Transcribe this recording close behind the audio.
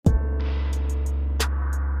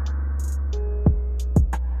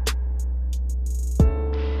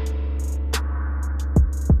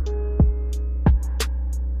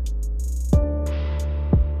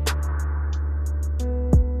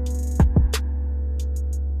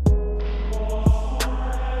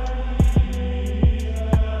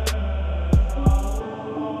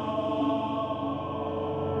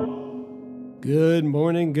Good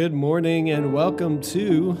morning, and welcome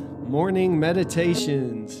to Morning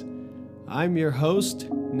Meditations. I'm your host,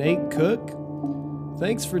 Nate Cook.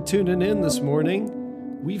 Thanks for tuning in this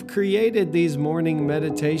morning. We've created these morning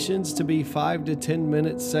meditations to be 5 to 10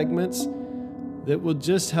 minute segments that will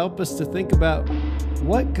just help us to think about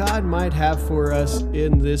what God might have for us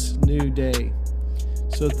in this new day.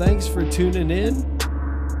 So thanks for tuning in,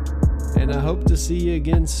 and I hope to see you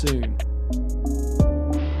again soon.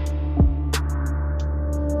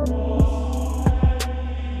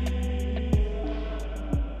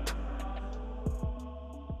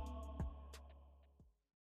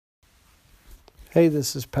 Hey,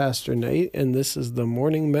 this is Pastor Nate, and this is the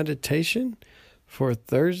morning meditation for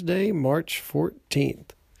Thursday, March 14th.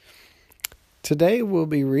 Today we'll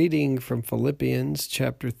be reading from Philippians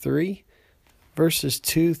chapter 3, verses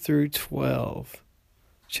 2 through 12.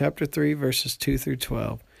 Chapter 3, verses 2 through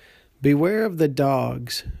 12. Beware of the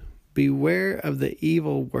dogs, beware of the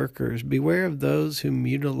evil workers, beware of those who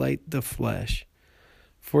mutilate the flesh.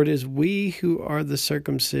 For it is we who are the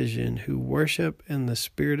circumcision, who worship in the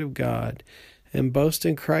Spirit of God, and boast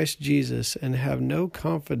in Christ Jesus, and have no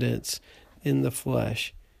confidence in the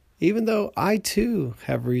flesh, even though I too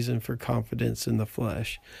have reason for confidence in the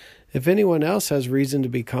flesh. If anyone else has reason to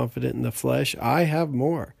be confident in the flesh, I have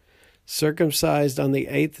more. Circumcised on the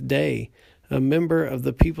 8th day, a member of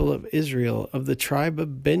the people of Israel, of the tribe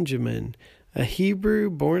of Benjamin, a Hebrew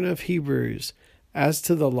born of Hebrews, as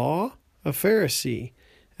to the law, a Pharisee,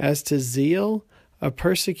 as to zeal, a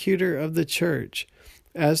persecutor of the church,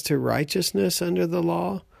 as to righteousness under the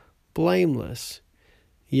law, blameless.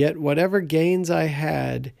 Yet whatever gains I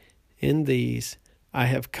had in these, I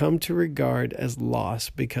have come to regard as loss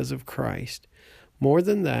because of Christ. More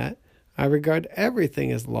than that, I regard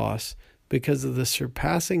everything as loss because of the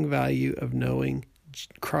surpassing value of knowing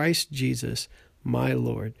Christ Jesus, my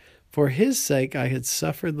Lord. For his sake I had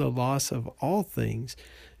suffered the loss of all things,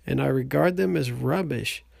 and I regard them as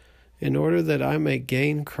rubbish, in order that I may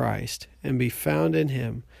gain Christ and be found in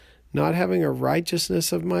him, not having a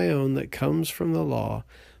righteousness of my own that comes from the law,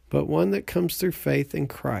 but one that comes through faith in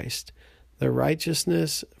Christ, the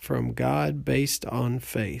righteousness from God based on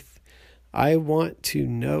faith. I want to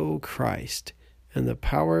know Christ and the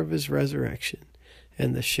power of his resurrection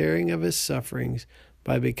and the sharing of his sufferings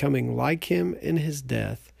by becoming like him in his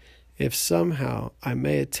death, if somehow I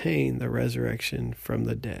may attain the resurrection from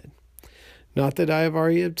the dead. Not that I have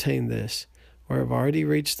already obtained this, or have already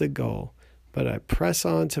reached the goal, but I press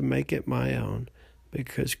on to make it my own,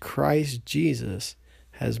 because Christ Jesus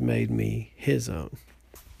has made me his own.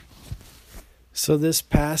 So this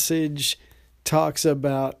passage talks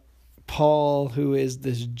about Paul, who is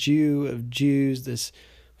this Jew of Jews, this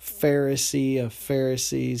Pharisee of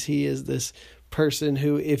Pharisees. He is this person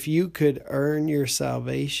who, if you could earn your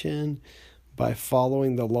salvation by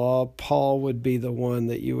following the law, Paul would be the one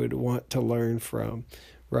that you would want to learn from,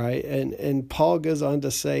 right? And Paul goes on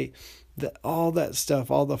to say that all that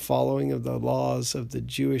stuff, all the following of the laws, of the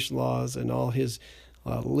Jewish laws, and all his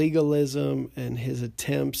legalism and his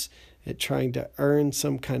attempts at trying to earn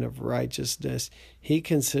some kind of righteousness, he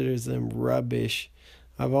considers them rubbish.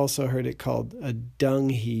 I've also heard it called a dung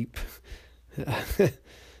heap.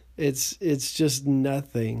 It's just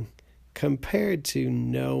nothing compared to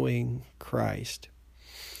knowing Christ.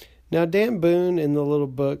 Now, Dan Boone, in the little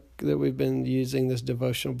book that we've been using, this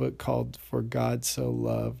devotional book called For God So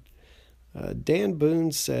Loved, Dan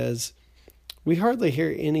Boone says, we hardly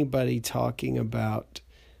hear anybody talking about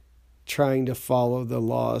trying to follow the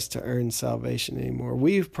laws to earn salvation anymore.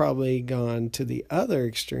 We've probably gone to the other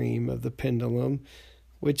extreme of the pendulum,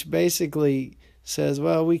 which basically says,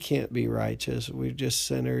 well, we can't be righteous. We're just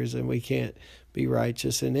sinners, and we can't be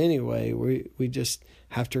righteous in any way. We just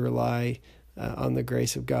have to rely on the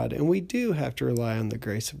grace of God. And we do have to rely on the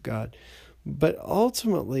grace of God. But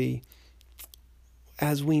ultimately,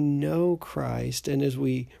 as we know Christ and as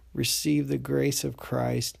we receive the grace of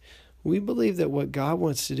Christ, we believe that what God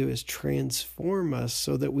wants to do is transform us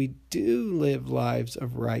so that we do live lives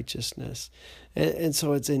of righteousness. And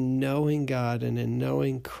so it's in knowing God and in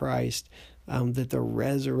knowing Christ that the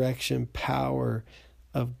resurrection power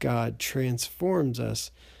of God transforms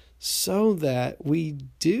us so that we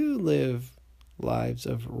do live lives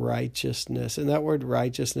of righteousness. And that word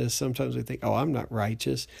righteousness, sometimes we think, oh, I'm not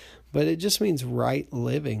righteous, but it just means right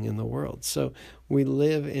living in the world. So we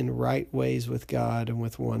live in right ways with God and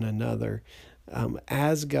with one another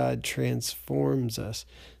as God transforms us.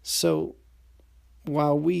 So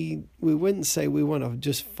while we wouldn't say we want to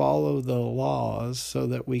just follow the laws so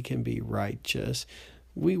that we can be righteous,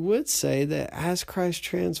 we would say that as Christ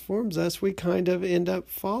transforms us, we kind of end up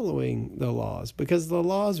following the laws, because the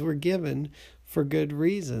laws were given for good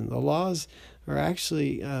reason. The laws are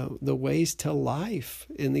actually the ways to life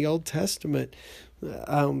in the Old Testament.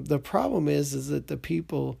 The problem is that the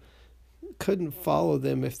people couldn't follow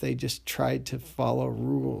them if they just tried to follow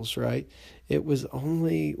rules, right? It was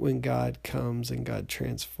only when God comes and God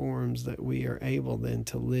transforms that we are able then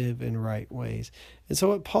to live in right ways. And so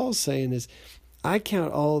what Paul's saying is, I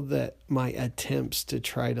count all that my attempts to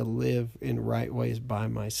try to live in right ways by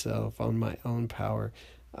myself, on my own power,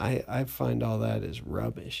 I find all that is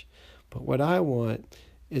rubbish. But what I want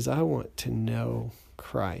is I want to know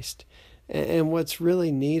Christ. And what's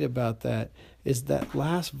really neat about that is that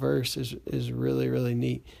last verse is really, really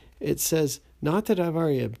neat. It says, not that I've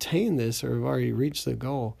already obtained this or have already reached the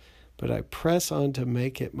goal, but I press on to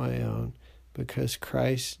make it my own because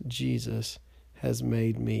Christ Jesus has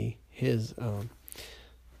made me his own.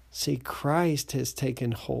 See, Christ has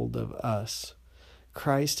taken hold of us.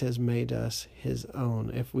 Christ has made us his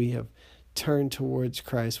own. If we have turned towards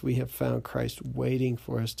Christ, we have found Christ waiting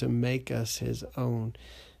for us to make us his own.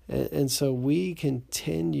 And so we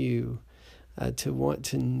continue to want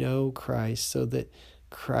to know Christ so that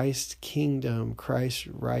Christ's kingdom, Christ's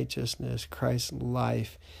righteousness, Christ's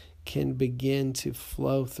life can begin to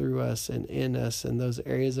flow through us and in us, and those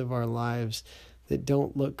areas of our lives that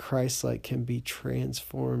don't look Christ-like can be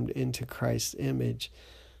transformed into Christ's image.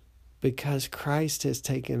 Because Christ has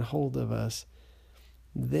taken hold of us,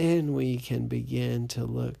 then we can begin to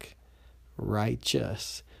look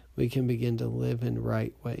righteous. We can begin to live in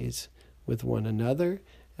right ways with one another,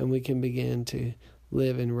 and we can begin to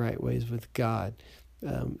live in right ways with God.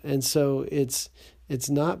 And so it's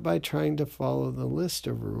not by trying to follow the list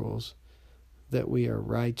of rules that we are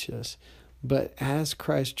righteous, but as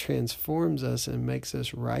Christ transforms us and makes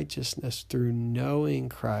us righteousness through knowing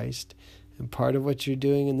Christ. And part of what you're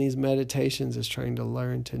doing in these meditations is trying to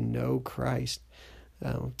learn to know Christ.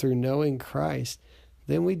 Through knowing Christ,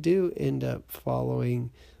 then we do end up following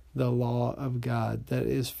the law of God that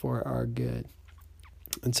is for our good.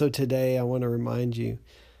 And so today I want to remind you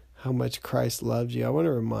how much Christ loves you. I want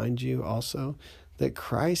to remind you also that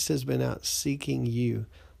Christ has been out seeking you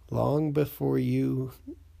long before you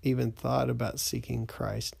even thought about seeking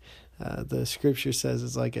Christ. The scripture says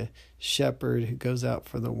it's like a shepherd who goes out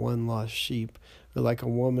for the one lost sheep, or like a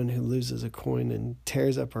woman who loses a coin and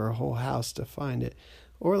tears up her whole house to find it,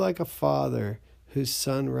 or like a father whose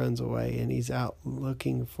son runs away and he's out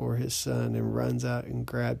looking for his son and runs out and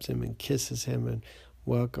grabs him and kisses him and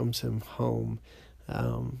welcomes him home.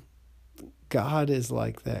 God is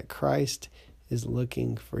like that. Christ is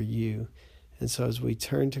looking for you. And so as we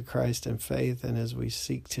turn to Christ in faith and as we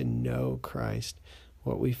seek to know Christ,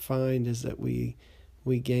 what we find is that we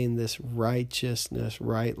gain this righteousness,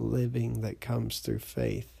 right living that comes through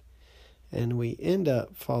faith. And we end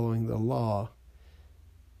up following the law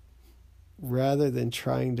rather than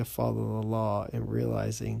trying to follow the law and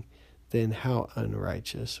realizing then how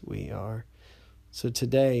unrighteous we are. So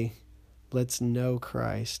today, let's know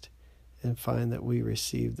Christ and find that we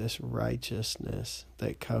receive this righteousness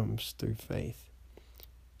that comes through faith.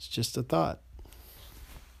 It's just a thought.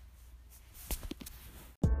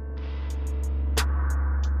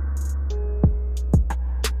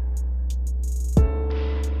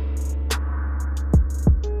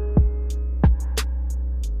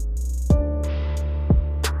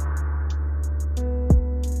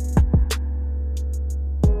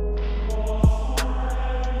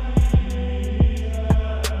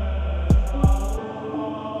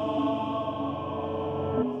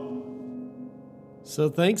 So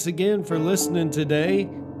thanks again for listening today.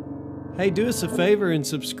 Hey, do us a favor and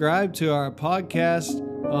subscribe to our podcast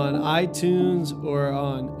on iTunes or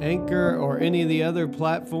on Anchor or any of the other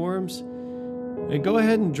platforms. And go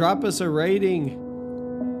ahead and drop us a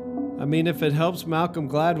rating. I mean, if it helps Malcolm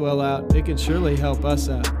Gladwell out, it can surely help us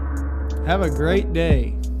out. Have a great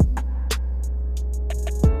day.